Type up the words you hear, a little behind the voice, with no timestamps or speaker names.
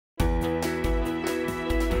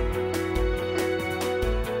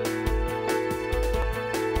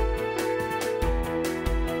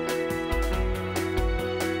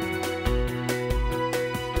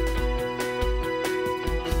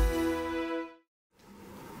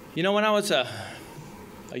You know, when I was a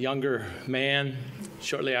younger man,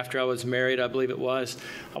 shortly after I was married, I believe it was,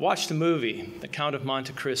 I watched the movie, The Count of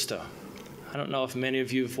Monte Cristo. I don't know if many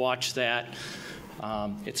of you have watched that.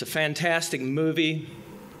 It's a fantastic movie.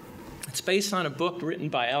 It's based on a book written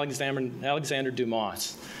by Alexander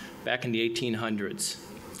Dumas back in the 1800s.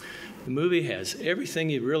 The movie has everything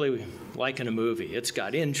you really like in a movie. It's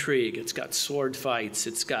got intrigue, it's got sword fights,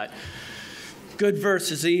 it's got good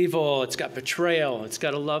versus evil, it's got betrayal, it's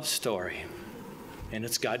got a love story, and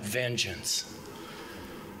it's got vengeance.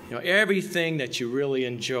 You know, everything that you really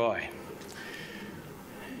enjoy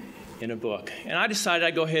in a book. And I decided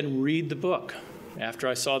I'd go ahead and read the book after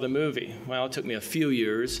I saw the movie. Well, it took me a few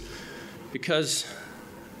years to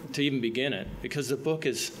even begin it, because the book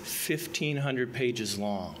is 1,500 pages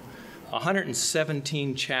long,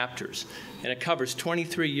 117 chapters, and it covers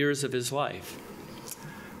 23 years of his life.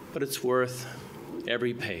 But it's worth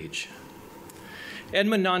every page.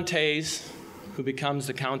 Edmond Dantes, who becomes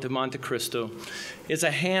the Count of Monte Cristo, is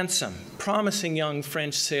a handsome, promising young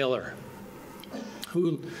French sailor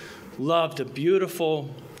who loved a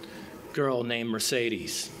beautiful girl named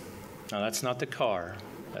Mercedes. Now, that's not the car,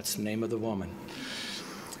 that's the name of the woman.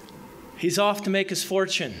 He's off to make his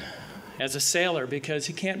fortune as a sailor because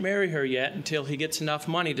he can't marry her yet until he gets enough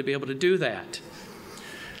money to be able to do that,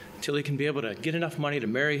 until he can be able to get enough money to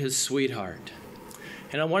marry his sweetheart.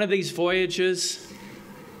 And on one of these voyages,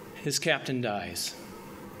 his captain dies.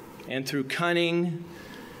 And through cunning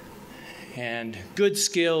and good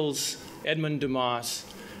skills, Edmond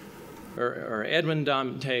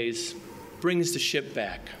Dantes brings the ship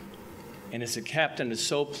back. And as the captain is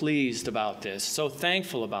so pleased about this, so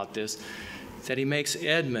thankful about this, that he makes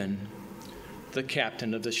Edmond the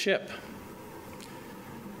captain of the ship.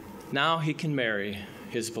 Now he can marry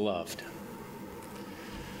his beloved.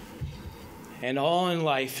 And all in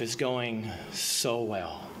life is going so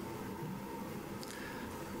well.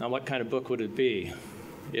 Now, what kind of book would it be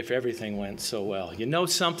if everything went so well? You know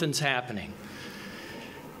something's happening.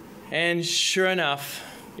 And sure enough,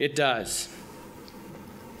 it does.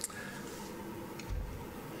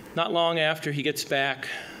 Not long after he gets back,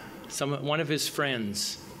 one of his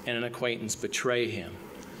friends and an acquaintance betray him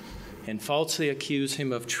and falsely accuse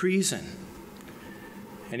him of treason.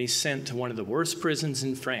 And he's sent to one of the worst prisons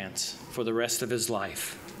in France for the rest of his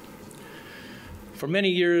life. For many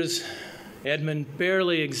years, Edmond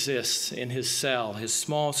barely exists in his cell, his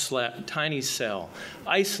small, tiny cell,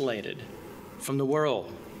 isolated from the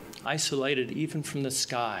world, isolated even from the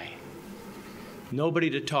sky. Nobody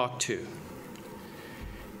to talk to.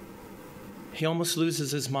 He almost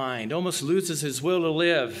loses his mind, almost loses his will to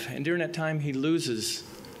live, and during that time he loses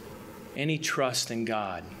any trust in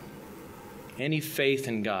God, any faith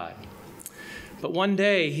in God. But one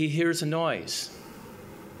day he hears a noise,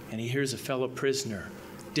 and he hears a fellow prisoner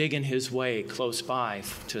digging his way close by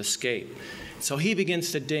to escape. So he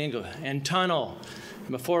begins to dig and tunnel,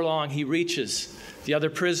 and before long he reaches the other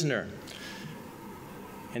prisoner,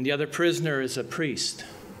 and the other prisoner is a priest.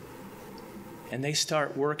 And they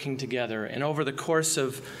start working together, and over the course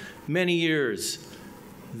of many years,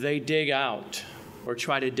 they dig out, or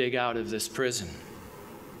try to dig out of this prison.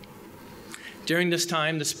 During this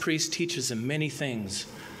time, this priest teaches him many things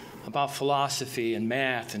about philosophy and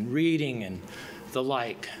math and reading and the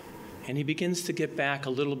like. And he begins to get back a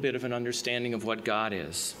little bit of an understanding of what God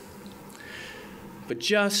is. But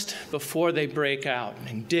just before they break out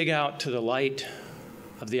and dig out to the light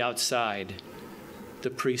of the outside, the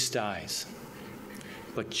priest dies.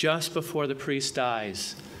 But just before the priest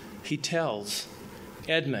dies, he tells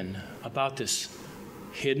Edmond about this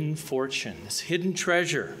hidden fortune, this hidden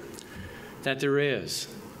treasure that there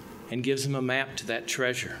is, and gives him a map to that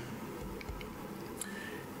treasure.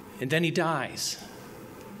 And then he dies,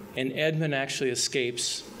 and Edmond actually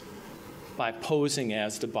escapes by posing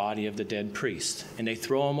as the body of the dead priest, and they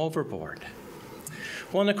throw him overboard.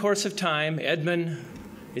 Well, in the course of time, Edmond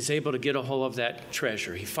is able to get a hold of that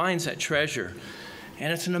treasure. He finds that treasure,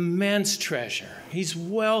 and it's an immense treasure. He's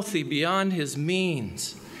wealthy beyond his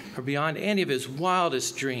means, or beyond any of his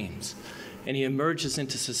wildest dreams. And he emerges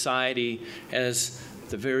into society as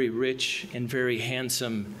the very rich and very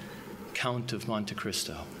handsome Count of Monte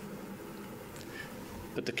Cristo.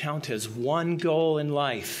 But the Count has one goal in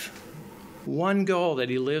life, one goal that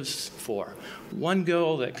he lives for, one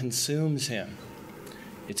goal that consumes him.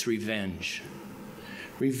 It's revenge.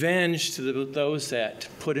 Revenge to those that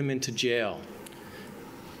put him into jail,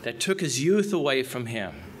 that took his youth away from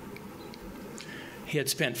him. He had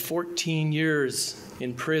spent 14 years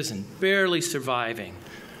in prison, barely surviving,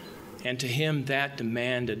 and to him that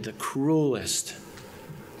demanded the cruelest,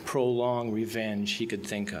 prolonged revenge he could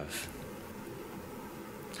think of.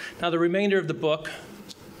 Now, the remainder of the book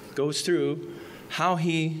goes through how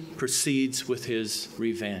he proceeds with his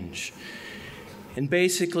revenge. And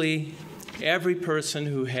basically, every person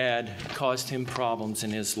who had caused him problems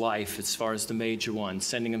in his life, as far as the major ones,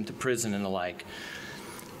 sending him to prison and the like,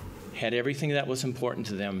 had everything that was important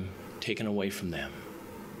to them taken away from them.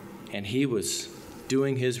 And he was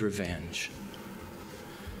doing his revenge.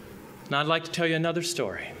 Now, I'd like to tell you another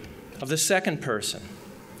story of the second person,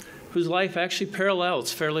 whose life actually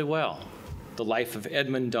parallels fairly well the life of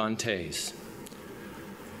Edmond Dantes.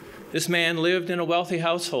 This man lived in a wealthy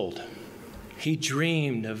household. He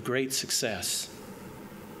dreamed of great success.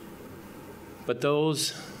 But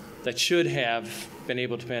those that should have been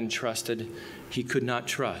able to be entrusted, he could not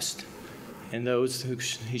trust. And those who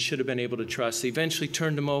he should have been able to trust, he eventually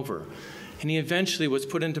turned him over. And he eventually was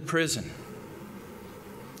put into prison,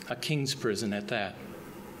 a king's prison at that.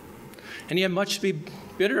 And he had much to be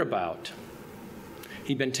bitter about.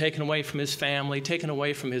 He'd been taken away from his family, taken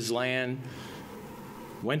away from his land,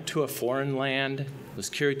 went to a foreign land, was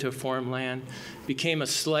carried to a foreign land, became a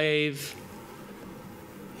slave.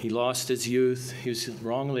 He lost his youth. He was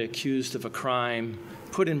wrongly accused of a crime,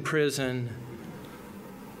 put in prison.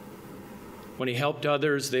 When he helped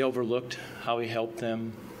others, they overlooked how he helped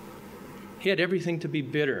them. He had everything to be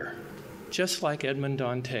bitter, just like Edmond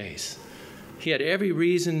Dantes. He had every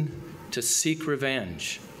reason to seek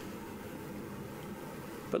revenge.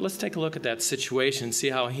 But let's take a look at that situation and see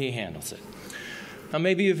how he handles it. Now,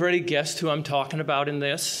 maybe you've already guessed who I'm talking about in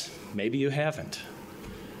this. Maybe you haven't.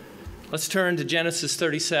 Let's turn to Genesis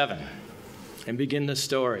 37 and begin the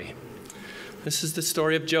story. This is the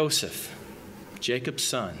story of Joseph, Jacob's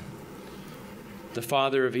son, the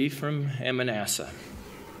father of Ephraim and Manasseh.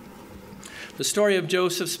 The story of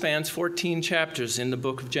Joseph spans 14 chapters in the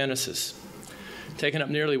book of Genesis, taking up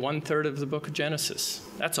nearly 1/3 of the book of Genesis.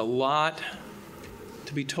 That's a lot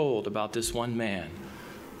to be told about this one man,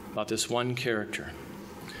 about this one character.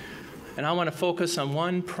 And I want to focus on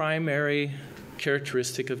one primary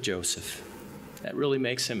characteristic of Joseph that really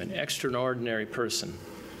makes him an extraordinary person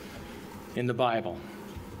in the Bible.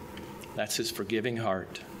 That's his forgiving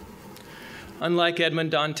heart. Unlike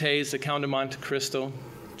Edmond Dantes, the Count of Monte Cristo,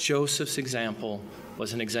 Joseph's example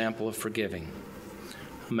was an example of forgiving.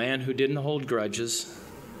 A man who didn't hold grudges,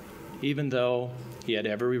 even though he had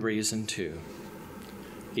every reason to.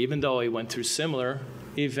 Even though he went through similar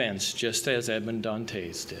events, just as Edmond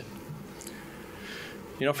Dantes did.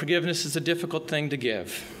 You know, forgiveness is a difficult thing to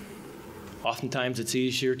give. Oftentimes it's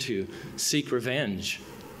easier to seek revenge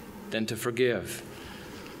than to forgive.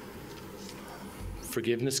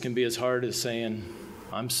 Forgiveness can be as hard as saying,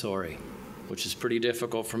 "I'm sorry," which is pretty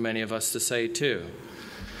difficult for many of us to say too.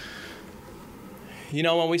 You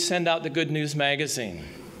know, when we send out the Good News magazine,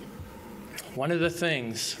 one of the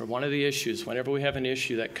things, or one of the issues, whenever we have an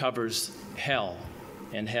issue that covers hell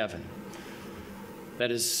and heaven,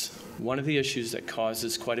 that is one of the issues that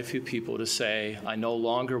causes quite a few people to say, "I no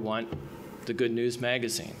longer want the Good News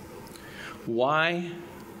magazine." Why?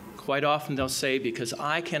 Quite often they'll say, "Because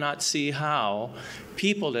I cannot see how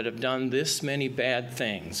people that have done this many bad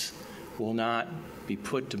things will not be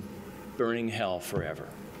put to burning hell forever."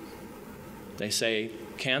 They say,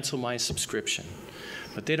 "Cancel my subscription."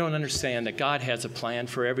 But they don't understand that God has a plan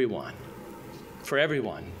for everyone,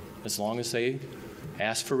 as long as they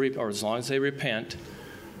ask for, or as long as they repent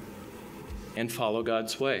and follow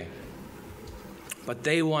God's way. But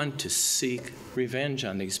they want to seek revenge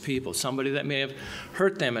on these people, somebody that may have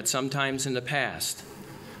hurt them at some times in the past,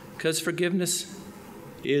 because forgiveness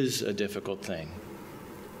is a difficult thing.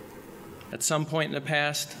 At some point in the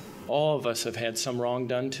past, all of us have had some wrong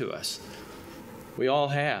done to us. We all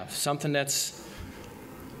have, something that's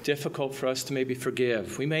difficult for us to maybe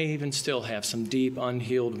forgive. We may even still have some deep,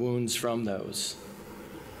 unhealed wounds from those.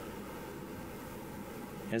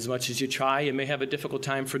 As much as you try, you may have a difficult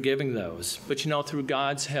time forgiving those. But you know, through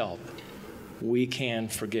God's help, we can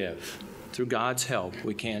forgive. Through God's help,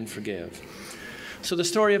 we can forgive. So the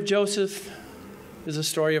story of Joseph is a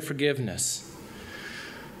story of forgiveness.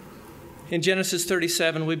 In Genesis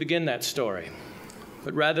 37, we begin that story.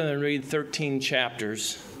 But rather than read 13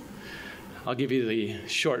 chapters, I'll give you the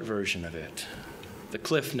short version of it, the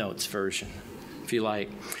Cliff Notes version, if you like.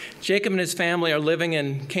 Jacob and his family are living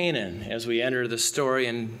in Canaan as we enter the story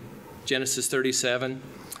in Genesis 37.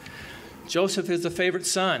 Joseph is the favorite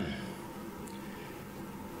son.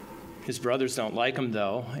 His brothers don't like him,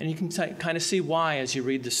 though, and you can kind of see why as you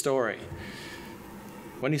read the story.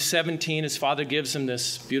 When he's 17, his father gives him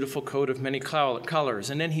this beautiful coat of many colors,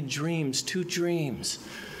 and then he dreams 2 dreams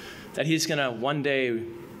that he's going to one day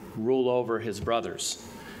rule over his brothers.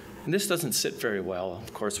 And this doesn't sit very well,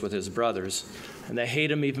 of course, with his brothers, and they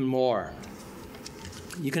hate him even more.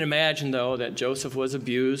 You can imagine, though, that Joseph was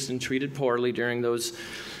abused and treated poorly during those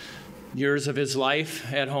years of his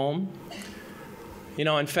life at home.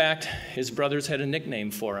 In fact, his brothers had a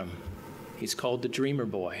nickname for him. He's called the Dreamer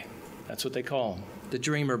Boy. That's what they call him, the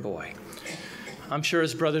Dreamer Boy. I'm sure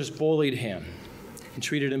his brothers bullied him and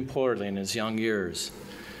treated him poorly in his young years.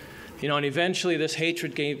 And eventually this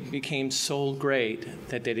hatred became so great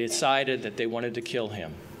that they decided that they wanted to kill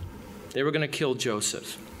him. They were going to kill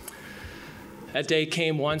Joseph. That day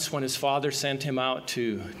came once when his father sent him out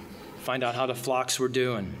to find out how the flocks were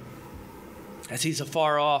doing. As he's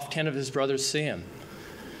afar off, 10 of his brothers see him.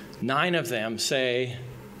 9 of them say,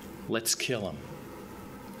 "Let's kill him.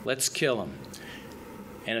 Let's kill him."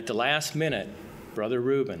 And at the last minute, Brother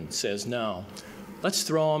Reuben says, "No, let's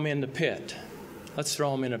throw him in the pit. Let's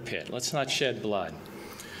throw him in a pit. Let's not shed blood."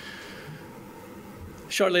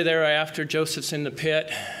 Shortly thereafter, Joseph's in the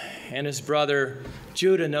pit, and his brother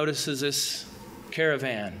Judah notices this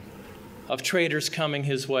caravan of traders coming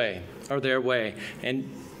his way, or their way. And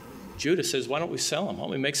Judah says, "Why don't we sell them? Why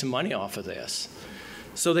don't we make some money off of this?"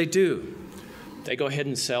 So they do. They go ahead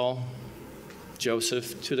and sell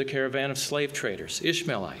Joseph to the caravan of slave traders,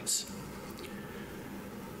 Ishmaelites.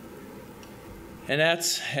 And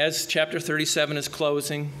that's, as chapter 37 is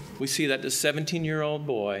closing, we see that the 17-year-old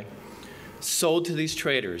boy sold to these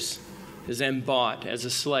traders is then bought as a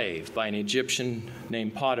slave by an Egyptian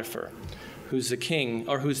named Potiphar, who's the king,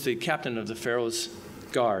 or who's the captain of the Pharaoh's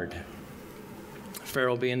guard,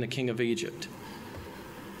 Pharaoh being the king of Egypt.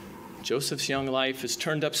 Joseph's young life is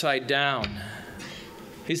turned upside down.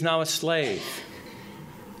 He's now a slave,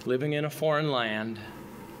 living in a foreign land,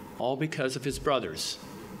 all because of his brothers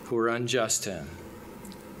who were unjust to him.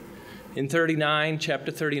 In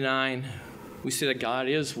chapter 39, we see that God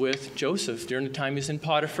is with Joseph during the time he's in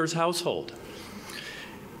Potiphar's household.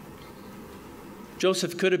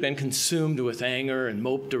 Joseph could have been consumed with anger and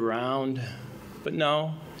moped around, but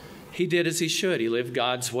no, he did as he should. He lived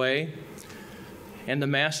God's way. And the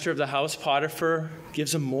master of the house, Potiphar,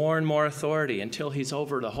 gives him more and more authority until he's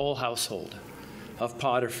over the whole household of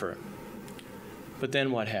Potiphar. But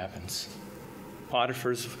then what happens?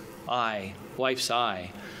 Potiphar's wife's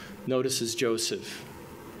eye, notices Joseph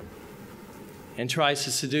and tries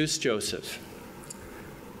to seduce Joseph.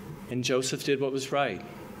 And Joseph did what was right.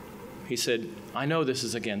 He said, "I know this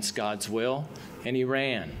is against God's will," and he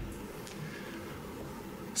ran.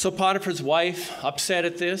 So Potiphar's wife, upset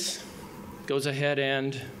at this, goes ahead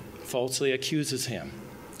and falsely accuses him.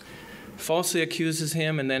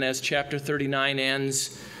 And then as chapter 39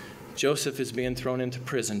 ends, Joseph is being thrown into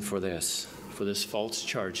prison for this false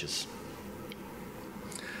charges.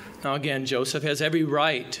 Now again, Joseph has every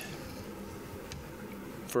right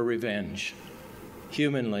for revenge.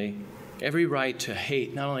 Humanly, every right to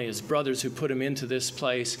hate not only his brothers who put him into this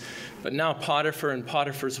place, but now Potiphar and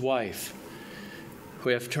Potiphar's wife, who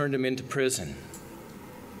have turned him into prison.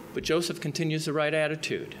 But Joseph continues the right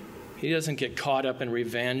attitude. He doesn't get caught up in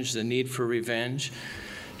revenge, the need for revenge.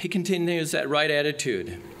 He continues that right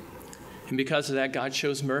attitude. And because of that, God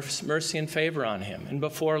shows mercy and favor on him. And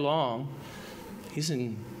before long, he's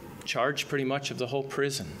in charge pretty much of the whole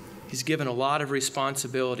prison. He's given a lot of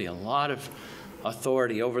responsibility, a lot of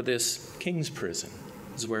authority over this king's prison.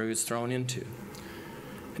 This is where he was thrown into.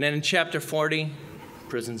 And then in chapter 40,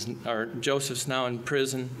 Joseph's now in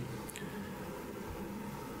prison.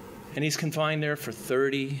 And he's confined there for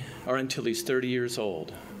until he's 30 years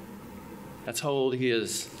old. That's how old he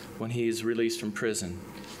is when he's released from prison.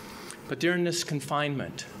 But during this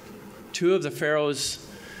confinement, 2 of the Pharaoh's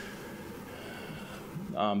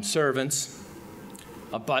servants,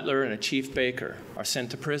 a butler and a chief baker, are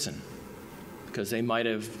sent to prison because they might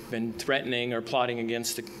have been threatening or plotting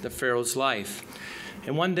against the Pharaoh's life.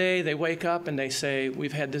 And one day they wake up and they say,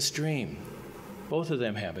 "We've had this dream." Both of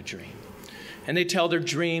them have a dream. And they tell their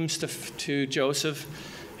dreams to Joseph,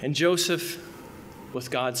 and Joseph,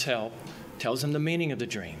 with God's help, tells them the meaning of the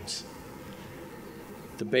dreams.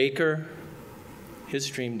 The baker, his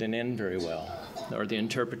dream didn't end very well, or the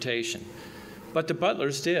interpretation. But the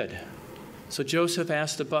butlers did. So Joseph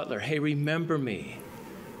asked the butler, "Hey, remember me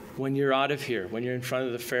when you're out of here, when you're in front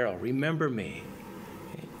of the Pharaoh. Remember me."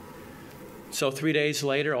 So 3 days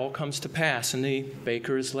later, all comes to pass, and the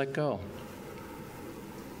baker is let go.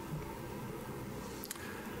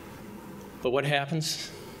 But what happens?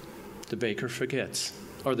 The baker forgets,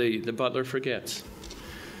 or the butler forgets.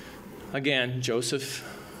 Again, Joseph,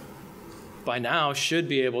 by now, should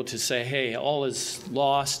be able to say, "Hey, all is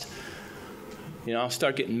lost. I'll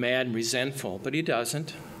start getting mad and resentful." But he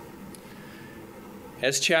doesn't.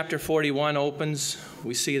 As chapter 41 opens,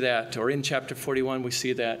 we see that, or in chapter 41, we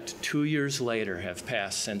see that 2 years later have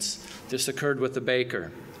passed since this occurred with the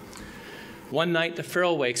baker. One night, the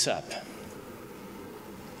Pharaoh wakes up.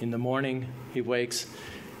 In the morning, he wakes,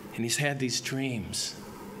 and he's had these dreams,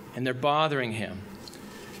 and they're bothering him.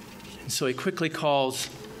 And so he quickly calls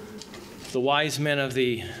the wise men of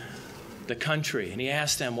the country, and he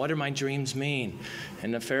asks them, what do my dreams mean?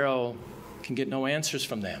 And the Pharaoh can get no answers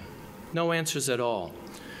from them. No answers at all.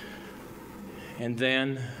 And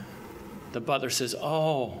then the butler says,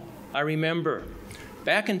 oh, I remember.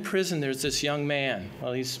 Back in prison, there's this young man.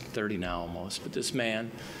 Well, he's 30 now almost, but this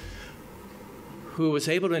man who was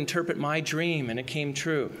able to interpret my dream, and it came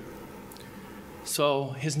true. So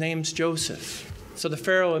his name's Joseph. So the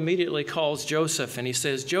Pharaoh immediately calls Joseph, and he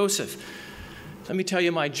says, Joseph, let me tell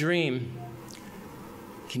you my dream.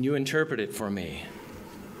 Can you interpret it for me?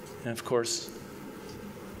 And of course,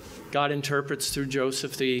 God interprets through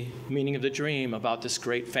Joseph the meaning of the dream about this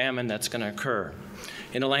great famine that's going to occur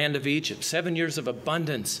in the land of Egypt. 7 years of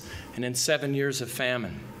abundance and then 7 years of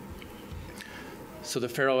famine. So the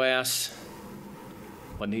Pharaoh asks,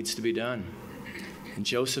 what needs to be done? And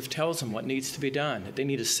Joseph tells him what needs to be done, that they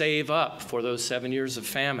need to save up for those 7 years of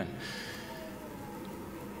famine.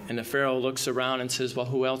 And the Pharaoh looks around and says, well,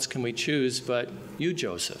 who else can we choose but you,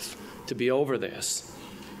 Joseph, to be over this?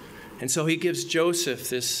 And so he gives Joseph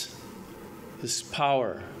this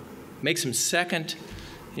power, makes him second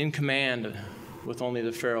in command with only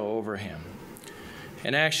the Pharaoh over him.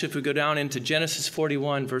 And actually, if we go down into Genesis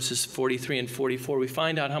 41, verses 43 and 44, we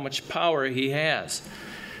find out how much power he has.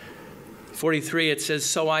 43, it says,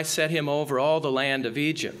 so I set him over all the land of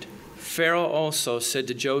Egypt. Pharaoh also said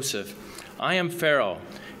to Joseph, I am Pharaoh,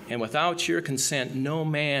 and without your consent no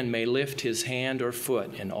man may lift his hand or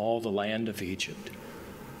foot in all the land of Egypt.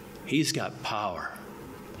 He's got power.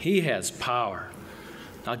 He has power.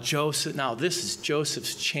 Now this is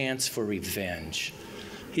Joseph's chance for revenge.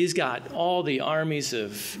 He's got all the armies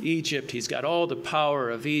of Egypt. He's got all the power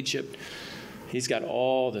of Egypt. He's got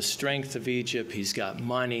all the strength of Egypt. He's got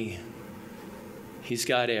money. He's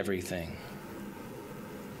got everything.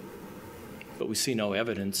 But we see no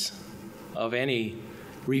evidence of any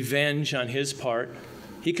revenge on his part.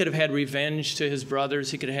 He could have had revenge to his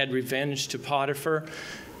brothers. He could have had revenge to Potiphar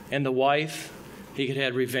and the wife. He could have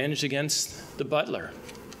had revenge against the butler.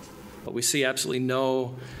 But we see absolutely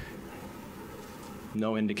no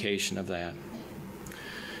indication of that.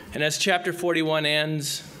 And as chapter 41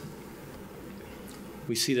 ends,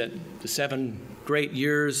 we see that the 7 great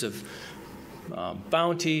years of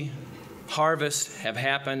bounty, harvest have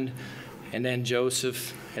happened, and then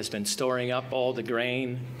Joseph has been storing up all the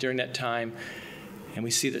grain during that time, and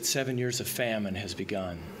we see that 7 years of famine has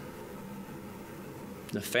begun.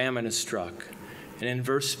 The famine is struck. And in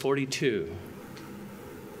verse 42,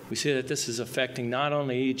 we see that this is affecting not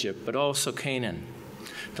only Egypt, but also Canaan,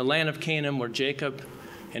 the land of Canaan where Jacob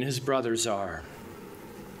and his brothers are,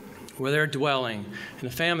 where they're dwelling.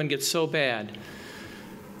 And the famine gets so bad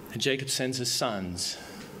that Jacob sends his sons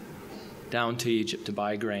down to Egypt to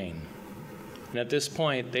buy grain. And at this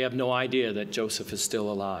point, they have no idea that Joseph is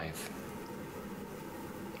still alive.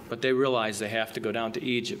 But they realize they have to go down to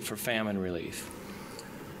Egypt for famine relief.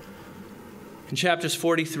 In chapters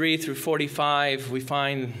 43 through 45, we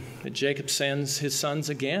find that Jacob sends his sons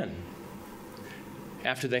again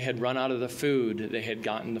after they had run out of the food that they had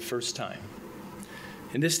gotten the first time.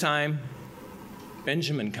 And this time,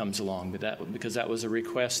 Benjamin comes along because that was a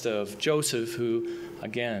request of Joseph, who,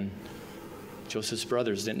 again, Joseph's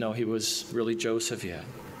brothers didn't know he was really Joseph yet.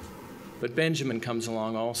 But Benjamin comes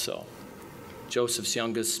along also, Joseph's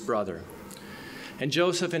youngest brother. And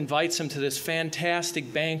Joseph invites them to this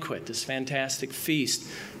fantastic banquet, this fantastic feast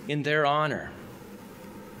in their honor.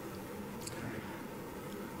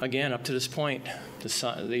 Again, up to this point,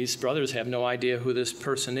 these brothers have no idea who this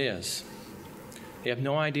person is. They have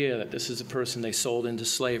no idea that this is a person they sold into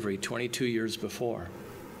slavery 22 years before.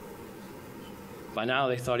 By now,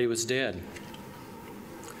 they thought he was dead.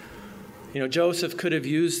 You know, Joseph could have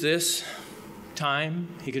used this time.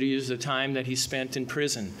 He could have used the time that he spent in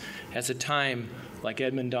prison as a time like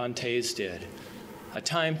Edmond Dantes did, a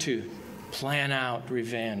time to plan out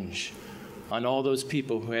revenge on all those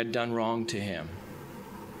people who had done wrong to him.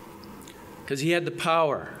 Because he had the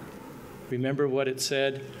power. Remember what it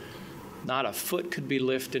said? Not a foot could be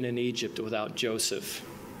lifted in Egypt without Joseph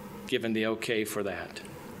giving the okay for that.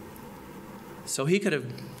 So he could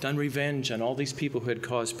have done revenge on all these people who had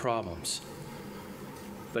caused problems.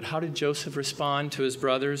 But how did Joseph respond to his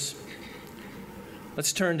brothers?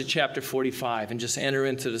 Let's turn to chapter 45 and just enter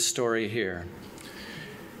into the story here.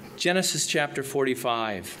 Genesis chapter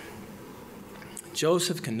 45.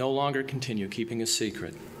 Joseph can no longer continue keeping a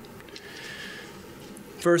secret.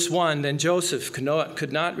 Verse 1, then Joseph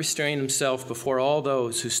could not restrain himself before all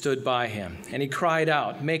those who stood by him. And he cried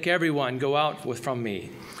out, make everyone go out from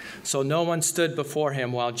me. So no one stood before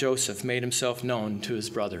him while Joseph made himself known to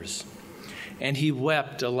his brothers. And he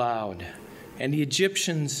wept aloud. And the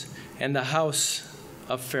Egyptians and the house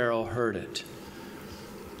of Pharaoh heard it.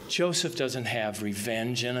 Joseph doesn't have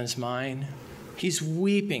revenge in his mind. He's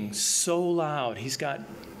weeping so loud. He's got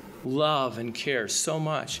love and care so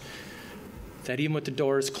much that even with the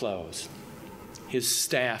doors closed, his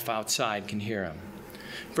staff outside can hear him.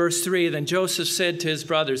 Verse 3, then Joseph said to his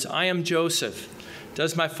brothers, I am Joseph.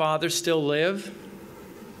 Does my father still live?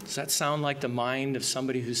 Does that sound like the mind of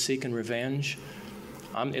somebody who's seeking revenge?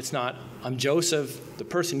 It's not, I'm Joseph, the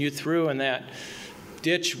person you threw in that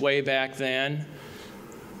ditch way back then,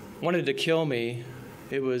 wanted to kill me.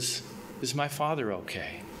 It was, is my father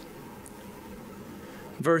okay?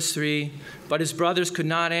 Verse 3, but his brothers could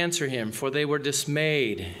not answer him, for they were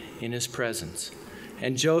dismayed in his presence.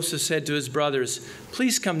 And Joseph said to his brothers,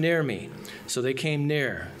 please come near me. So they came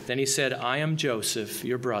near. Then he said, I am Joseph,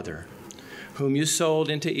 your brother, whom you sold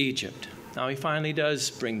into Egypt. Now he finally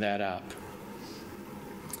does bring that up.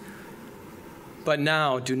 But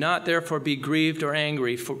now do not therefore be grieved or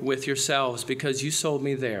angry with yourselves because you sold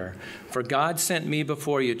me there. For God sent me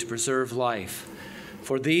before you to preserve life.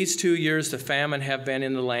 For these 2 years the famine have been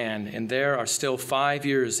in the land, and there are still 5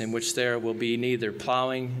 years in which there will be neither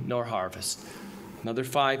plowing nor harvest. Another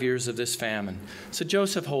 5 years of this famine. So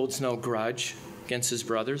Joseph holds no grudge against his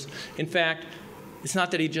brothers. In fact, it's not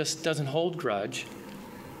that he just doesn't hold grudge.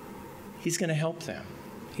 He's going to help them.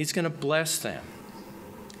 He's going to bless them.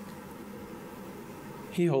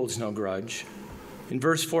 He holds no grudge. In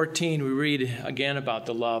verse 14, we read again about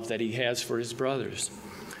the love that he has for his brothers.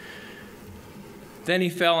 Then he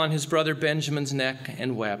fell on his brother Benjamin's neck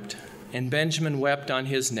and wept, and Benjamin wept on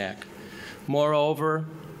his neck. Moreover,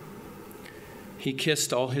 he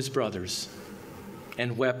kissed all his brothers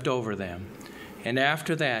and wept over them. And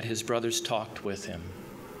after that, his brothers talked with him.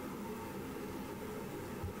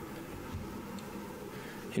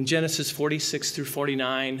 In Genesis 46 through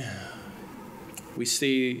 49, we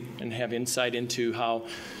see and have insight into how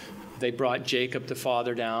they brought Jacob, the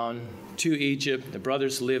father, down to Egypt. The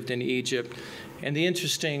brothers lived in Egypt. And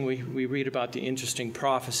we read about the interesting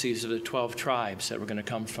prophecies of the 12 tribes that were going to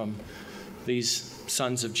come from these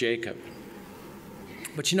sons of Jacob.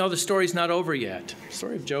 But you know, the story's not over yet. The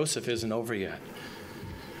story of Joseph isn't over yet.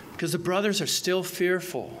 Because the brothers are still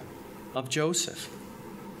fearful of Joseph.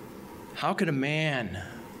 How could a man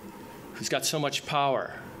who's got so much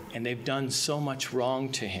power and they've done so much wrong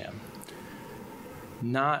to him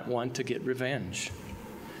not want to get revenge?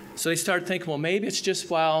 So they start thinking, well, maybe it's just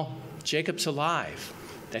while Jacob's alive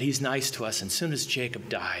that he's nice to us. And as soon as Jacob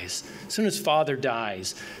dies, as soon as father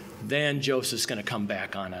dies, then Joseph's going to come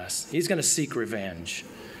back on us. He's going to seek revenge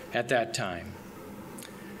at that time.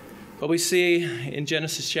 But we see in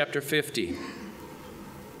Genesis chapter 50,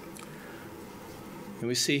 and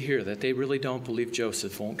we see here that they really don't believe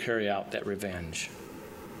Joseph won't carry out that revenge.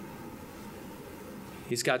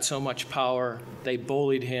 He's got so much power. They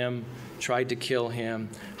bullied him, tried to kill him.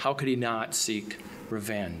 How could he not seek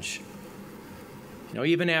revenge? You know,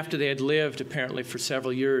 even after they had lived apparently for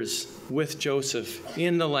several years with Joseph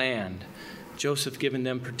in the land, Joseph giving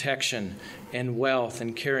them protection and wealth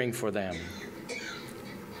and caring for them.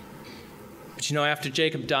 But you know, after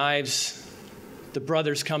Jacob dies, the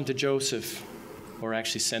brothers come to Joseph, or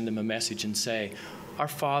actually send him a message and say, our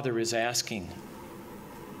father is asking.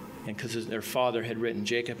 And because their father had written,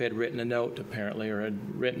 Jacob had written a note apparently, or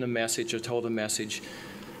had written a message or told a message.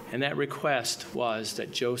 And that request was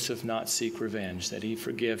that Joseph not seek revenge, that he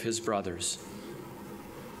forgive his brothers.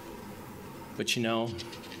 But you know,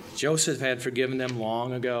 Joseph had forgiven them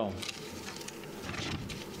long ago.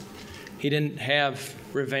 He didn't have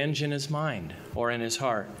revenge in his mind or in his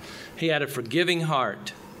heart. He had a forgiving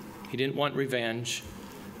heart. He didn't want revenge.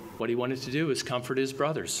 What he wanted to do was comfort his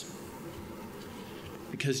brothers.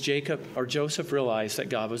 Because Joseph realized that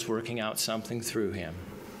God was working out something through him.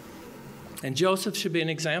 And Joseph should be an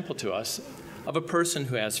example to us of a person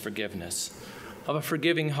who has forgiveness, of a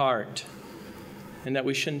forgiving heart, and that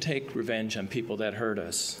we shouldn't take revenge on people that hurt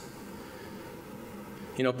us.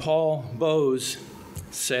 You know, Paul Bowes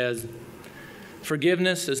says,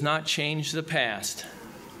 forgiveness does not change the past,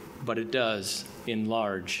 but it does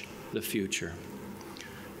enlarge the future.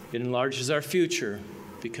 It enlarges our future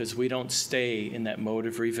because we don't stay in that mode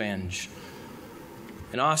of revenge.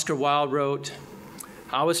 And Oscar Wilde wrote,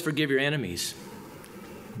 always forgive your enemies.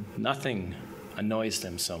 Nothing annoys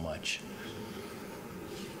them so much.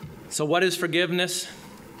 So what is forgiveness?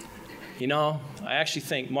 You know, I actually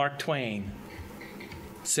think Mark Twain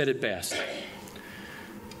said it best.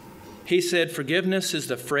 He said, "Forgiveness is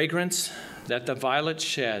the fragrance that the violet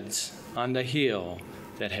sheds on the heel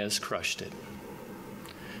that has crushed it."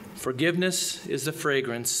 Forgiveness is the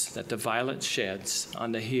fragrance that the violet sheds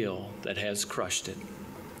on the heel that has crushed it.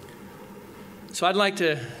 So I'd like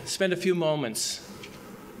to spend a few moments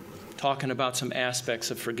talking about some aspects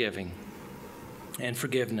of forgiving and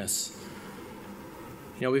forgiveness.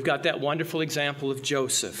 You know, we've got that wonderful example of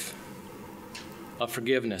Joseph, of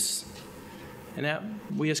forgiveness. And that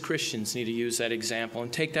we as Christians need to use that example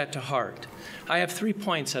and take that to heart. I have 3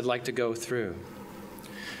 points I'd like to go through.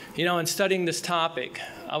 You know, in studying this topic,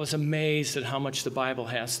 I was amazed at how much the Bible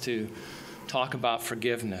has to talk about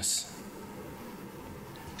forgiveness,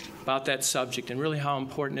 about that subject, and really how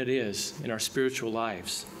important it is in our spiritual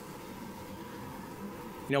lives.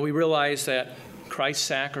 You know, we realize that Christ's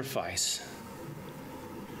sacrifice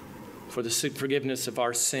for the forgiveness of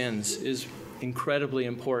our sins is incredibly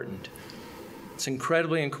important. It's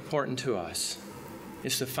incredibly important to us.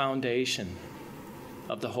 It's the foundation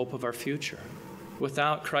of the hope of our future.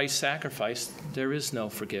 Without Christ's sacrifice, there is no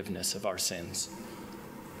forgiveness of our sins.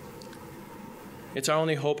 It's our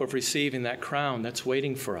only hope of receiving that crown that's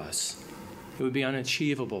waiting for us. It would be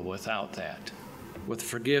unachievable without that, with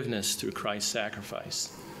forgiveness through Christ's sacrifice.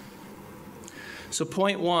 So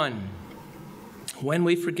point 1, when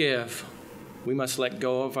we forgive, we must let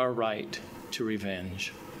go of our right to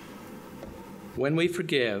revenge. When we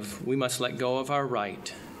forgive, we must let go of our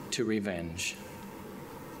right to revenge.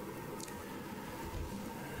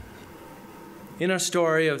 In our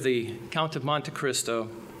story of the Count of Monte Cristo,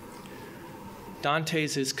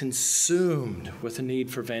 Dantes is consumed with a need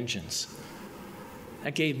for vengeance.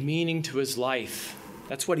 That gave meaning to his life.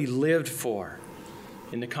 That's what he lived for.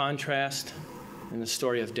 In the contrast, in the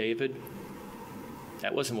story of David,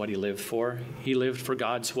 that wasn't what he lived for. He lived for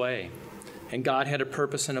God's way. And God had a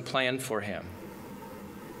purpose and a plan for him.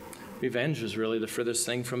 Revenge was really the furthest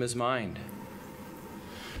thing from his mind.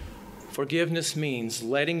 Forgiveness means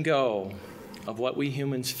letting go of what we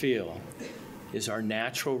humans feel is our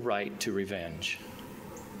natural right to revenge.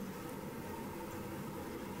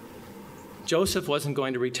 Joseph wasn't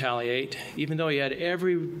going to retaliate, even though he had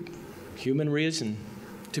every human reason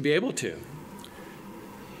to be able to.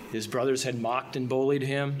 His brothers had mocked and bullied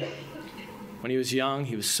him. When he was young,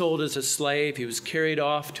 he was sold as a slave. He was carried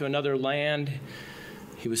off to another land.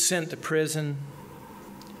 He was sent to prison.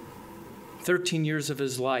 13 years of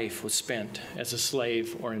his life was spent as a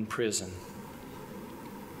slave or in prison.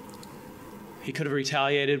 He could have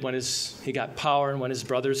retaliated when he got power and when his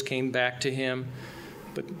brothers came back to him,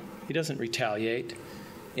 but he doesn't retaliate.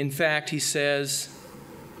 In fact, he says,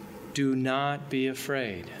 "Do not be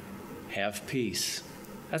afraid. Have peace."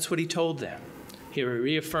 That's what he told them. He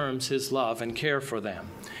reaffirms his love and care for them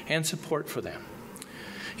and support for them.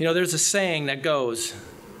 You know, there's a saying that goes,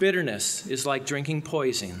 bitterness is like drinking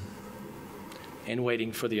poison and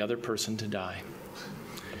waiting for the other person to die.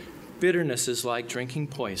 Bitterness is like drinking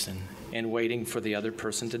poison and waiting for the other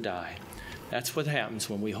person to die. That's what happens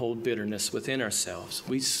when we hold bitterness within ourselves.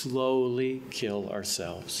 We slowly kill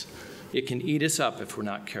ourselves. It can eat us up if we're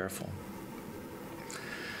not careful.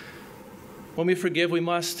 When we forgive, we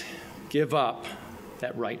must give up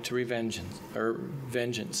that right to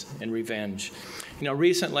vengeance and revenge. You know,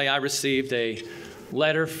 recently I received a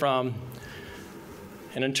letter from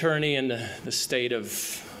an attorney in the state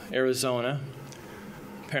of Arizona.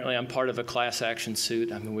 Apparently I'm part of a class action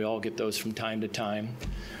suit. I mean, we all get those from time to time.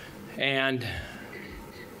 And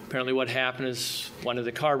apparently what happened is one of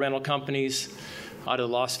the car rental companies out of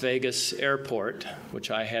Las Vegas airport,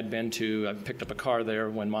 which I had been to, I picked up a car there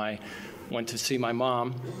when I went to see my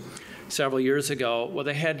mom several years ago. Well,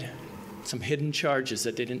 they had some hidden charges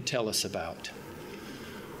that they didn't tell us about.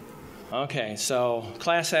 Okay, so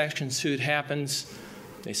class action suit happens.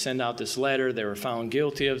 They send out this letter. They were found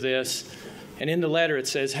guilty of this. And in the letter it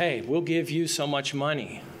says, hey, we'll give you so much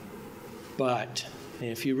money. But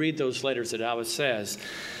if you read those letters, it always says,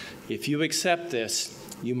 if you accept this,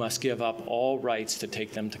 you must give up all rights to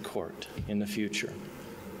take them to court in the future.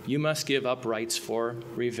 You must give up rights for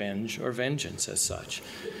revenge or vengeance as such.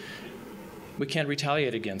 We can't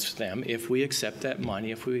retaliate against them if we accept that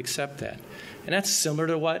money, if we accept that. And that's similar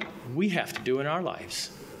to what we have to do in our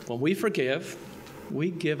lives. When we forgive,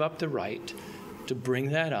 we give up the right to bring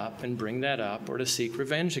that up or to seek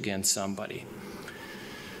revenge against somebody.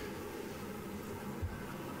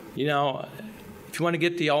 You know, if you want to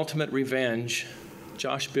get the ultimate revenge,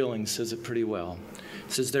 Josh Billings says it pretty well.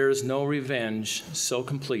 He says, there is no revenge so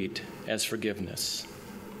complete as forgiveness.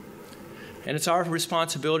 And it's our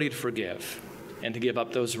responsibility to forgive and to give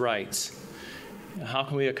up those rights. How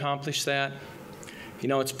can we accomplish that? You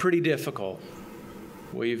know, it's pretty difficult.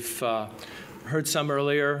 We've heard some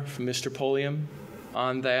earlier from Mr. Polium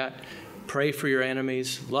on that. Pray for your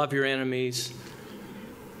enemies, love your enemies.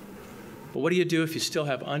 But what do you do if you still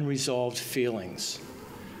have unresolved feelings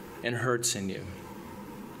and hurts in you?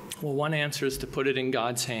 Well, one answer is to put it in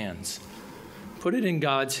God's hands. Put it in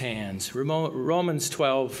God's hands. Romans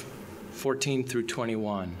 12:14 through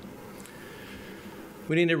 21.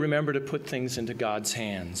 We need to remember to put things into God's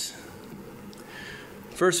hands.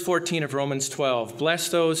 Verse 14 of Romans 12, bless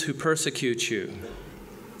those who persecute you.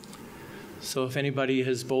 So if anybody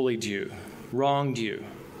has bullied you, wronged you,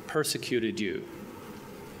 persecuted you,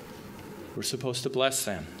 we're supposed to bless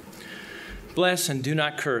them. Bless and do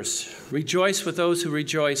not curse. Rejoice with those who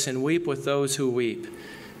rejoice and weep with those who weep.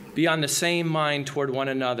 Be on the same mind toward one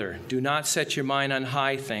another. Do not set your mind on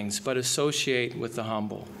high things, but associate with the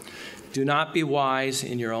humble. Do not be wise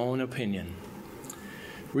in your own opinion.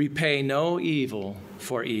 Repay no evil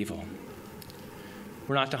for evil.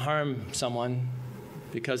 We're not to harm someone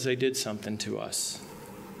because they did something to us.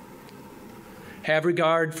 Have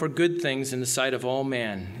regard for good things in the sight of all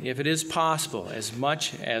men. If it is possible, as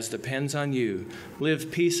much as depends on you,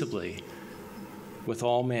 live peaceably with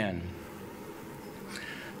all men.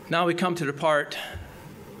 Now we come to the part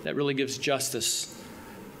that really gives justice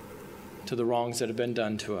to the wrongs that have been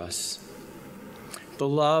done to us.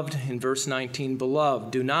 Beloved, in verse 19, beloved,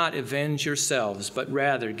 do not avenge yourselves, but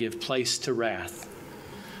rather give place to wrath.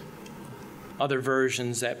 Other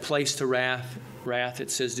versions, that place to wrath, it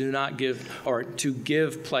says do not give, or to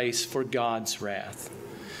give place for God's wrath.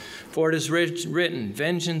 For it is written,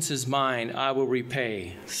 vengeance is mine, I will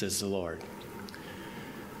repay, says the Lord.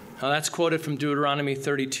 Now that's quoted from Deuteronomy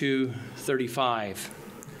 32:35,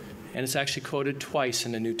 and it's actually quoted twice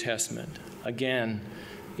in the New Testament. Again,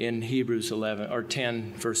 in Hebrews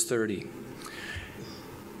 10, verse 30.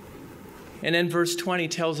 And then verse 20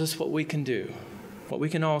 tells us what we can do, what we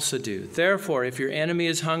can also do. Therefore, if your enemy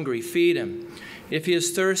is hungry, feed him. If he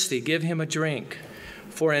is thirsty, give him a drink.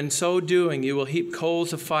 For in so doing, you will heap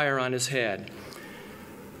coals of fire on his head.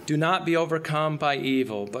 Do not be overcome by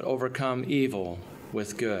evil, but overcome evil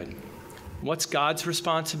with good. What's God's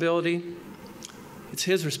responsibility? It's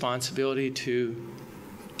his responsibility to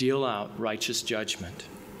deal out righteous judgment.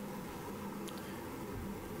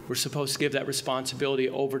 We're supposed to give that responsibility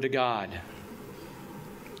over to God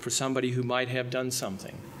for somebody who might have done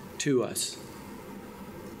something to us.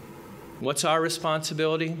 What's our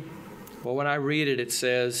responsibility? Well, when I read it, it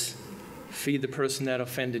says, feed the person that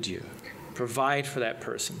offended you. Provide for that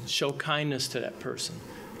person. Show kindness to that person.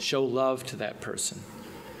 Show love to that person.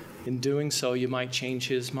 In doing so, you might change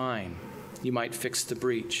his mind. You might fix the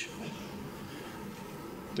breach.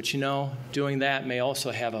 But you know, doing that may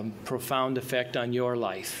also have a profound effect on your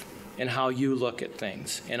life and how you look at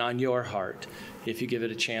things and on your heart if you give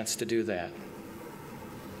it a chance to do that.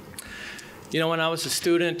 You know, when I was a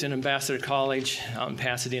student in Ambassador College out in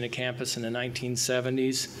Pasadena campus in the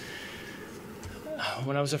 1970s,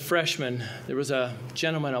 when I was a freshman, there was a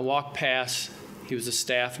gentleman I walked past. He was a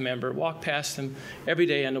staff member. Walked past him every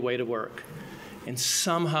day on the way to work. And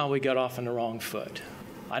somehow we got off on the wrong foot.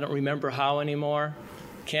 I don't remember how anymore.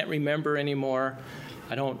 Can't remember anymore.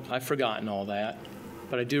 I've forgotten all that.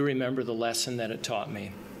 But I do remember the lesson that it taught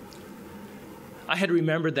me. I had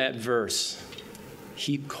remembered that verse,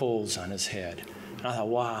 heap coals on his head. And I thought,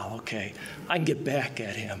 wow, okay, I can get back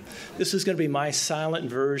at him. This is going to be my silent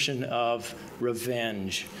version of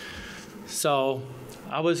revenge. So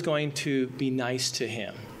I was going to be nice to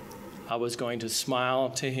him. I was going to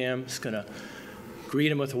smile to him. I was going to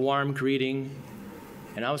greet him with a warm greeting.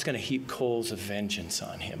 And I was going to heap coals of vengeance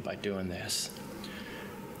on him by doing this.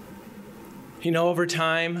 You know, over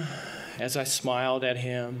time, as I smiled at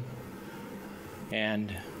him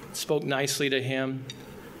and spoke nicely to him,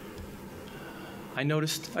 I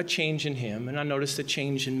noticed a change in him, and I noticed a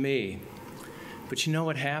change in me. But you know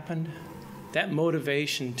what happened? That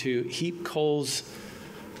motivation to heap coals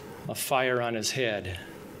of fire on his head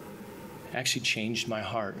actually changed my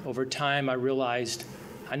heart. Over time, I realized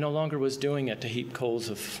I no longer was doing it to heap coals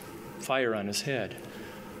of fire on his head.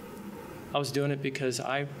 I was doing it because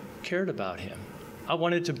I cared about him. I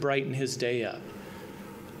wanted to brighten his day up.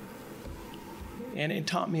 And it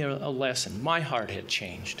taught me a lesson. My heart had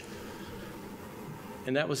changed.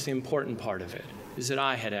 And that was the important part of it, is that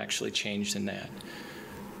I had actually changed in that.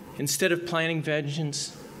 Instead of planning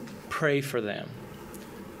vengeance, pray for them.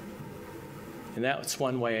 And that's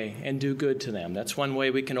one way, and do good to them. That's one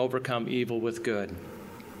way we can overcome evil with good.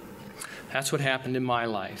 That's what happened in my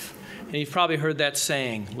life. And you've probably heard that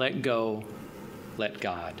saying, let go, let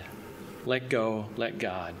God. Let go, let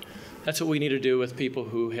God. That's what we need to do with people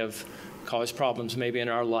who have caused problems maybe in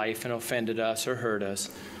our life and offended us or hurt us,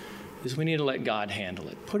 is we need to let God handle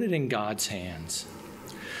it. Put it in God's hands.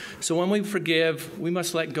 So when we forgive, we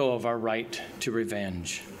must let go of our right to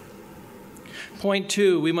revenge. Point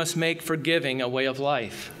 2, we must make forgiving a way of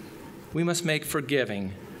life. We must make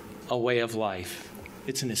forgiving a way of life.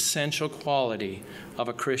 It's an essential quality of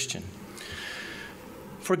a Christian.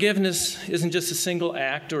 Forgiveness isn't just a single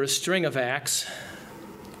act or a string of acts.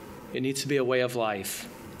 It needs to be a way of life.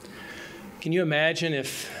 Can you imagine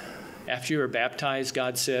if after you were baptized,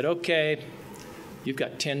 God said, okay, you've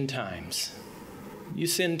got 10 times. You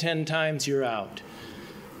sin 10 times, you're out.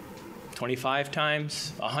 25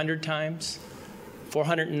 times, 100 times,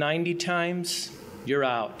 490 times, you're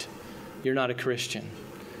out. You're not a Christian.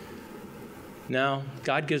 Now,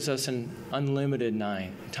 God gives us an unlimited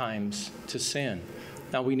 9 times to sin.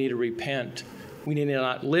 Now, we need to repent. We need to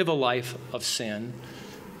not live a life of sin.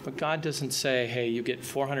 But God doesn't say, hey, you get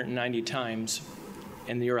 490 times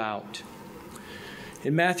and you're out.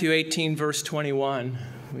 In Matthew 18, verse 21,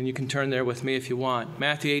 and you can turn there with me if you want.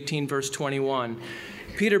 Matthew 18, verse 21,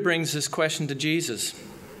 Peter brings this question to Jesus.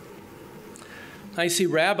 Now, you see,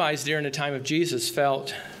 rabbis during the time of Jesus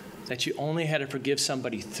felt that you only had to forgive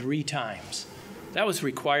somebody 3 times. That was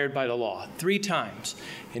required by the law, 3 times.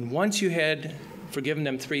 And once you had forgiven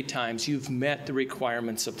them 3 times, you've met the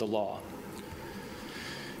requirements of the law.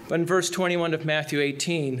 But in verse 21 of Matthew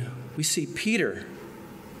 18, we see Peter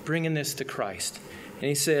bringing this to Christ. And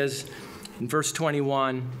he says in verse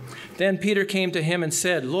 21, then Peter came to him and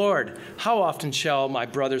said, Lord, how often shall my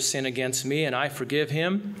brother sin against me and I forgive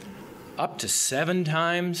him? Up to 7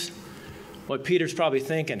 times? What Peter's probably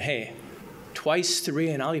thinking, hey, twice 3,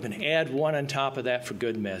 and I'll even add 1 on top of that for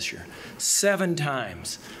good measure. 7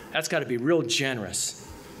 times. That's got to be real generous.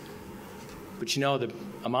 But you know, the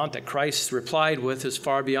amount that Christ replied with is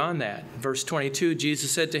far beyond that. Verse 22,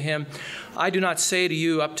 Jesus said to him, I do not say to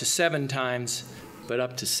you up to 7 times, but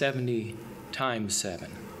up to 70 times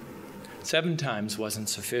 7. 7 times wasn't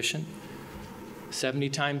sufficient. 70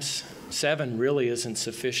 times 7 really isn't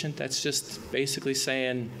sufficient. That's just basically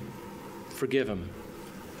saying, forgive them.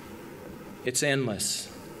 It's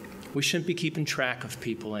endless. We shouldn't be keeping track of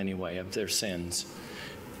people anyway, of their sins.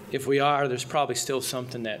 If we are, there's probably still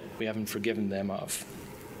something that we haven't forgiven them of.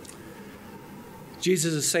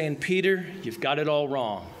 Jesus is saying, Peter, you've got it all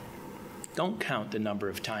wrong. Don't count the number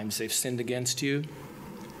of times they've sinned against you.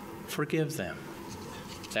 Forgive them.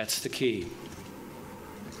 That's the key.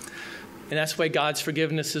 And that's why God's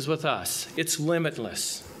forgiveness is with us. It's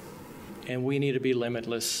limitless. And we need to be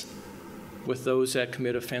limitless with those that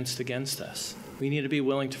commit offense against us. We need to be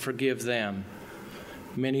willing to forgive them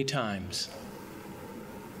many times.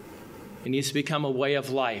 It needs to become a way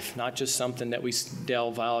of life, not just something that we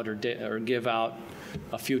delve out or give out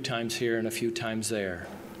a few times here and a few times there.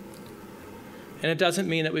 And it doesn't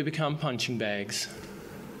mean that we become punching bags.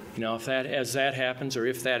 You know, as that happens, or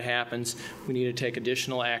if that happens, we need to take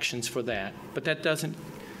additional actions for that. But that doesn't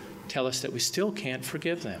tell us that we still can't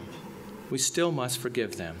forgive them. We still must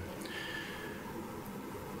forgive them.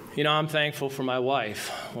 You know, I'm thankful for my wife.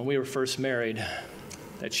 When we were first married,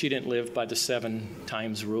 that she didn't live by the 7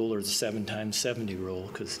 times rule or the 7 times 70 rule,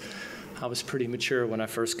 because I was pretty mature when I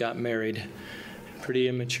first got married, pretty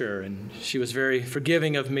immature. And she was very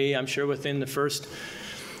forgiving of me. I'm sure within the first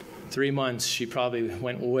 3 months, she probably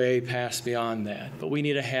went way past beyond that. But we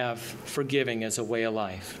need to have forgiving as a way of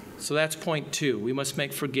life. So that's point 2. We must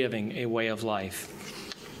make forgiving a way of life.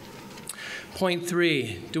 Point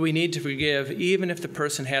 3, do we need to forgive even if the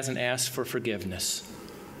person hasn't asked for forgiveness?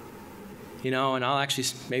 You know, and I'll actually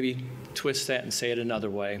maybe twist that and say it another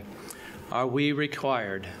way. Are we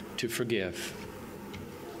required to forgive?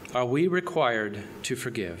 Are we required to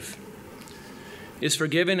forgive? Is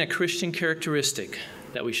forgiving a Christian characteristic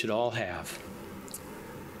that we should all have?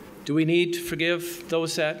 Do we need to forgive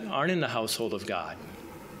those that aren't in the household of God?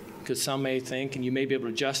 Because some may think, and you may be able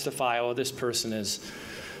to justify, oh, this person is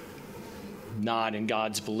not in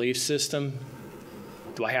God's belief system.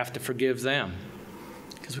 Do I have to forgive them?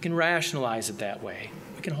 Because we can rationalize it that way.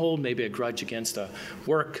 We can hold maybe a grudge against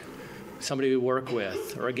somebody we work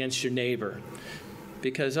with, or against your neighbor,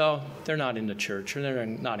 because, oh, they're not in the church, or they're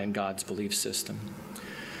not in God's belief system.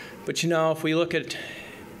 But you know, if we look at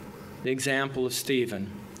the example of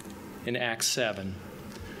Stephen in Acts 7,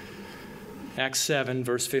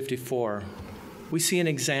 verse 54, we see an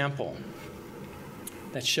example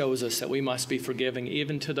that shows us that we must be forgiving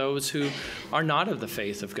even to those who are not of the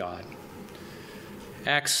faith of God.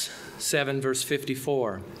 Acts 7, verse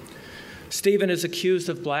 54. Stephen is accused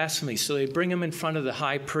of blasphemy, so they bring him in front of the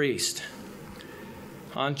high priest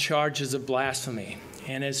on charges of blasphemy.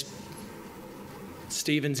 And as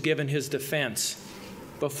Stephen's given his defense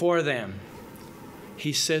before them,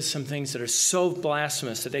 he says some things that are so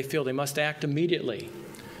blasphemous that they feel they must act immediately.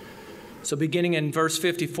 So beginning in verse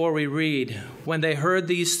 54, we read, when they heard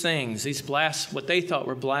these things, what they thought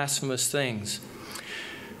were blasphemous things,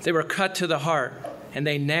 they were cut to the heart, and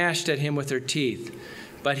they gnashed at him with their teeth.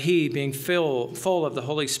 But he, being full of the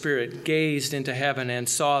Holy Spirit, gazed into heaven and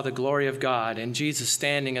saw the glory of God, and Jesus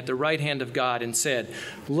standing at the right hand of God, and said,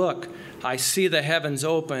 Look, I see the heavens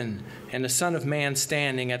open, and the Son of Man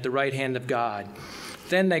standing at the right hand of God.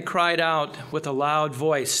 Then they cried out with a loud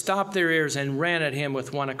voice, stopped their ears, and ran at him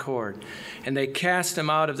with one accord. And they cast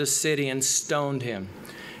him out of the city and stoned him.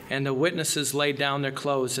 And the witnesses laid down their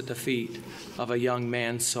clothes at the feet of a young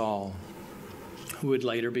man, Saul, who would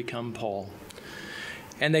later become Paul.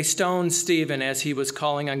 And they stoned Stephen as he was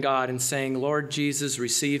calling on God and saying, Lord Jesus,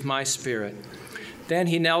 receive my spirit. Then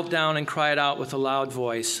he knelt down and cried out with a loud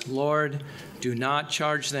voice, Lord, do not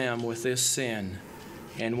charge them with this sin.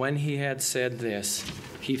 And when he had said this,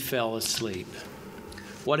 he fell asleep.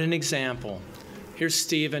 What an example. Here's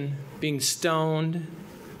Stephen being stoned,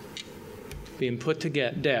 being put to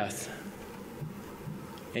death,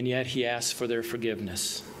 and yet he asks for their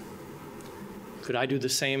forgiveness. Could I do the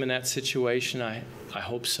same in that situation? I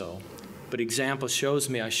hope so. But example shows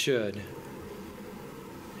me I should.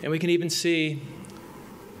 And we can even see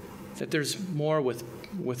that there's more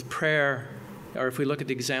with prayer, or if we look at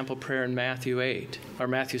the example prayer in Matthew 8, or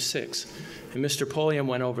Matthew 6. And Mr. Pulliam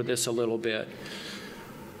went over this a little bit.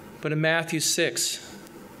 But in Matthew 6,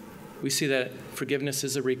 we see that forgiveness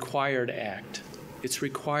is a required act. It's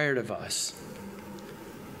required of us.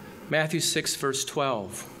 Matthew 6, verse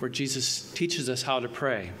 12, where Jesus teaches us how to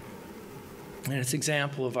pray. And it's an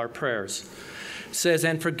example of our prayers. It says,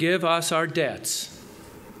 and forgive us our debts,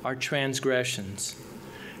 our transgressions,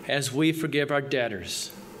 as we forgive our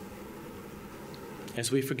debtors,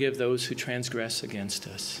 as we forgive those who transgress against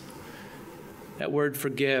us. That word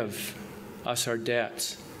forgive us our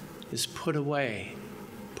debts is put away.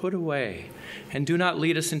 Put away. And do not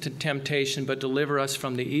lead us into temptation, but deliver us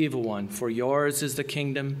from the evil one. For yours is the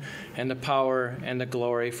kingdom and the power and the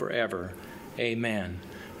glory forever. Amen.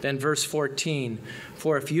 Then verse 14,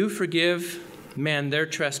 for if you forgive men their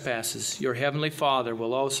trespasses, your heavenly Father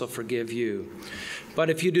will also forgive you. But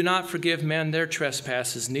if you do not forgive men their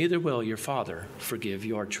trespasses, neither will your Father forgive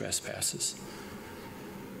your trespasses.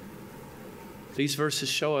 These verses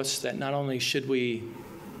show us that not only should we,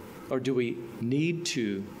 or do we need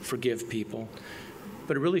to forgive people,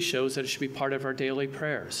 but it really shows that it should be part of our daily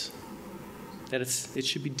prayers. That it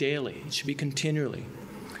should be daily. It should be continually.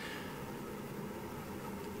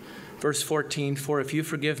 Verse 14, for if you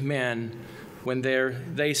forgive men when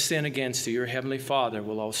they sin against you, your heavenly Father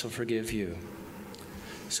will also forgive you.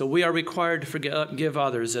 So we are required to forgive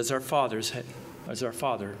others as our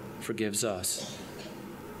Father forgives us.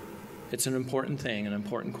 It's an important thing, an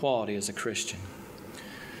important quality as a Christian.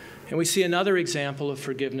 And we see another example of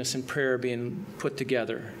forgiveness and prayer being put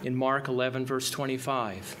together in Mark 11, verse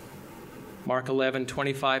 25. Mark 11,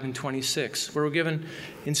 25 and 26, where we're given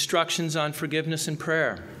instructions on forgiveness and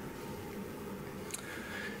prayer.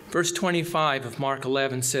 Verse 25 of Mark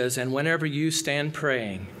 11 says, and whenever you stand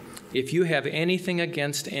praying, if you have anything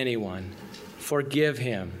against anyone, forgive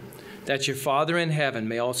him, that your Father in heaven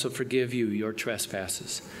may also forgive you your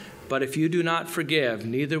trespasses. But if you do not forgive,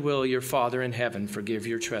 neither will your Father in heaven forgive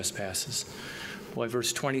your trespasses. Boy,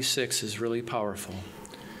 verse 26 is really powerful.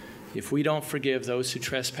 If we don't forgive those who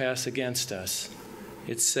trespass against us,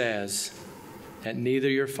 it says that neither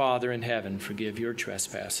your Father in heaven forgive your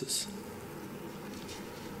trespasses.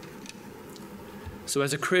 So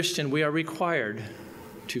as a Christian, we are required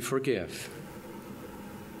to forgive.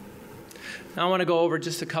 Now I want to go over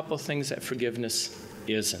just a couple of things that forgiveness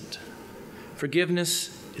isn't.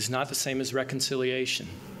 Forgiveness is not the same as reconciliation.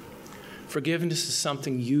 Forgiveness is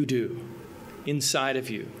something you do inside of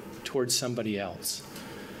you towards somebody else.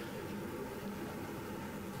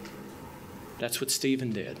 That's what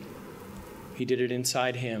Stephen did. He did it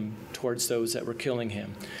inside him towards those that were killing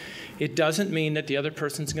him. It doesn't mean that the other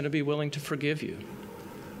person's going to be willing to forgive you.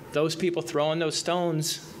 Those people throwing those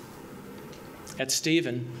stones at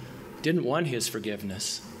Stephen didn't want his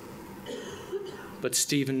forgiveness, but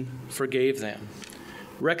Stephen forgave them.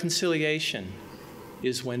 Reconciliation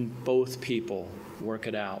is when both people work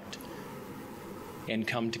it out and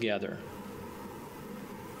come together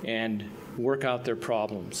and work out their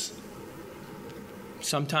problems.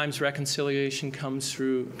 Sometimes reconciliation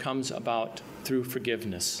comes about through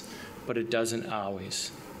forgiveness, but it doesn't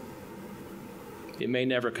always. It may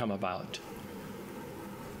never come about.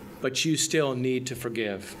 But you still need to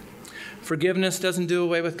forgive. Forgiveness doesn't do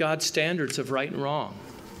away with God's standards of right and wrong.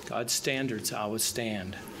 God's standards always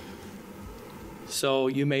stand. So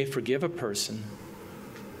you may forgive a person,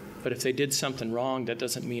 but if they did something wrong, that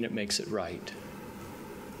doesn't mean it makes it right.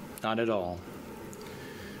 Not at all.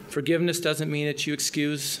 Forgiveness doesn't mean that you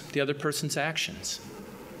excuse the other person's actions.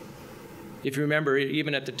 If you remember,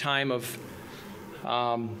 even at the time of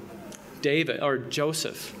David or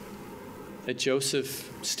Joseph, that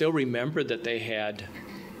Joseph still remembered that they had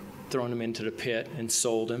thrown him into the pit and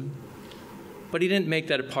sold him, but he didn't make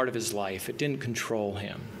that a part of his life. It didn't control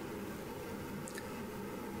him.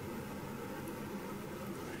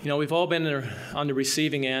 You know, we've all been on the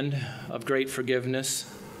receiving end of great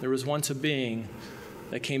forgiveness. There was once a being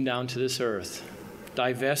that came down to this earth,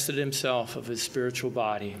 divested himself of his spiritual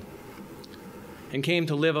body, and came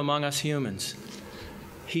to live among us humans.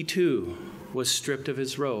 He too was stripped of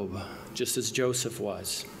his robe, just as Joseph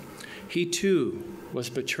was. He too was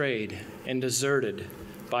betrayed and deserted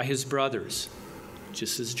by his brothers,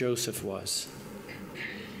 just as Joseph was.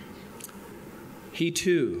 He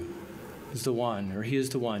too is the one, or he is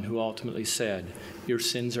the one who ultimately said, "Your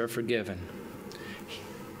sins are forgiven."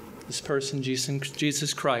 This person,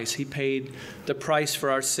 Jesus Christ, he paid the price for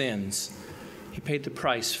our sins. He paid the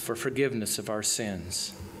price for forgiveness of our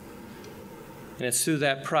sins. And it's through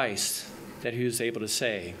that price that he was able to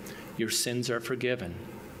say, "Your sins are forgiven.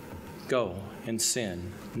 Go and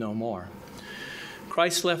sin no more."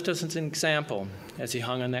 Christ left us as an example as he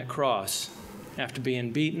hung on that cross after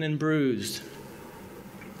being beaten and bruised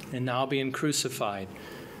and now being crucified.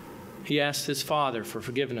 He asked his Father for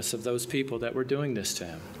forgiveness of those people that were doing this to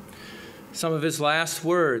him. Some of his last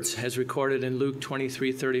words, as recorded in Luke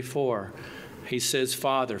 23:34, he says,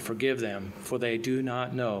 "Father, forgive them, for they do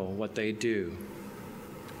not know what they do."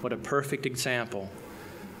 What a perfect example.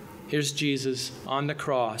 Here's Jesus on the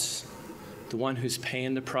cross, the one who's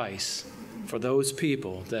paying the price for those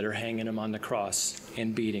people that are hanging him on the cross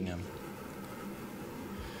and beating him.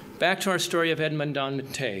 Back to our story of Edmond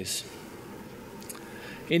Dantes.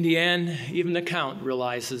 In the end, even the Count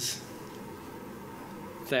realizes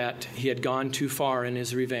that he had gone too far in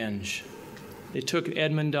his revenge. It took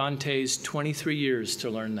Edmond Dantes 23 years to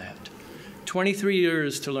learn that. 23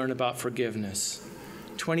 years to learn about forgiveness.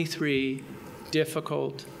 23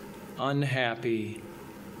 difficult, unhappy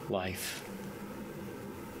life.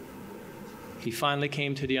 He finally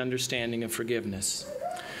came to the understanding of forgiveness.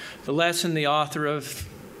 The lesson the author of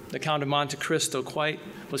The Count of Monte Cristo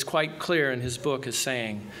was quite clear in his book as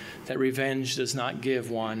saying that revenge does not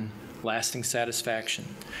give one lasting satisfaction.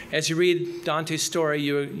 As you read Dante's story,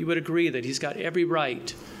 you would agree that he's got every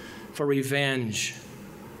right for revenge,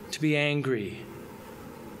 to be angry.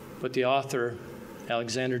 But the author,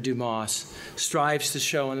 Alexander Dumas, strives to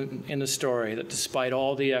show in the story that despite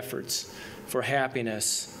all the efforts for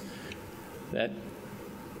happiness that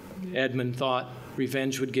Edmund thought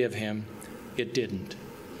revenge would give him, it didn't.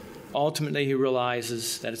 Ultimately, he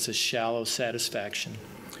realizes that it's a shallow satisfaction,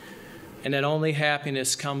 and that only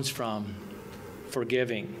happiness comes from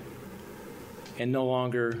forgiving and no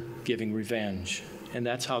longer giving revenge. And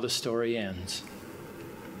that's how the story ends.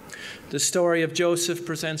 The story of Joseph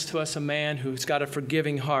presents to us a man who's got a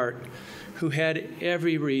forgiving heart, who had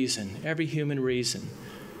every reason, every human reason,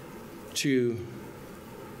 to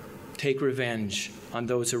take revenge on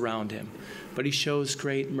those around him. But he shows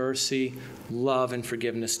great mercy, love, and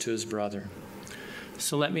forgiveness to his brother.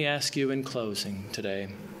 So let me ask you in closing today,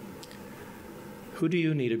 who do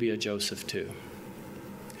you need to be a Joseph to?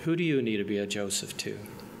 Who do you need to be a Joseph to?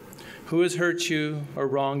 Who has hurt you or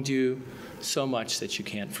wronged you so much that you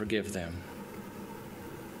can't forgive them?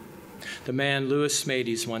 The man Louis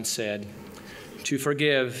Smedes once said, "To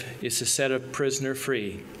forgive is to set a prisoner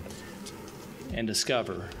free and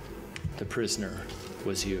discover the prisoner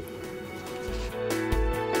was you."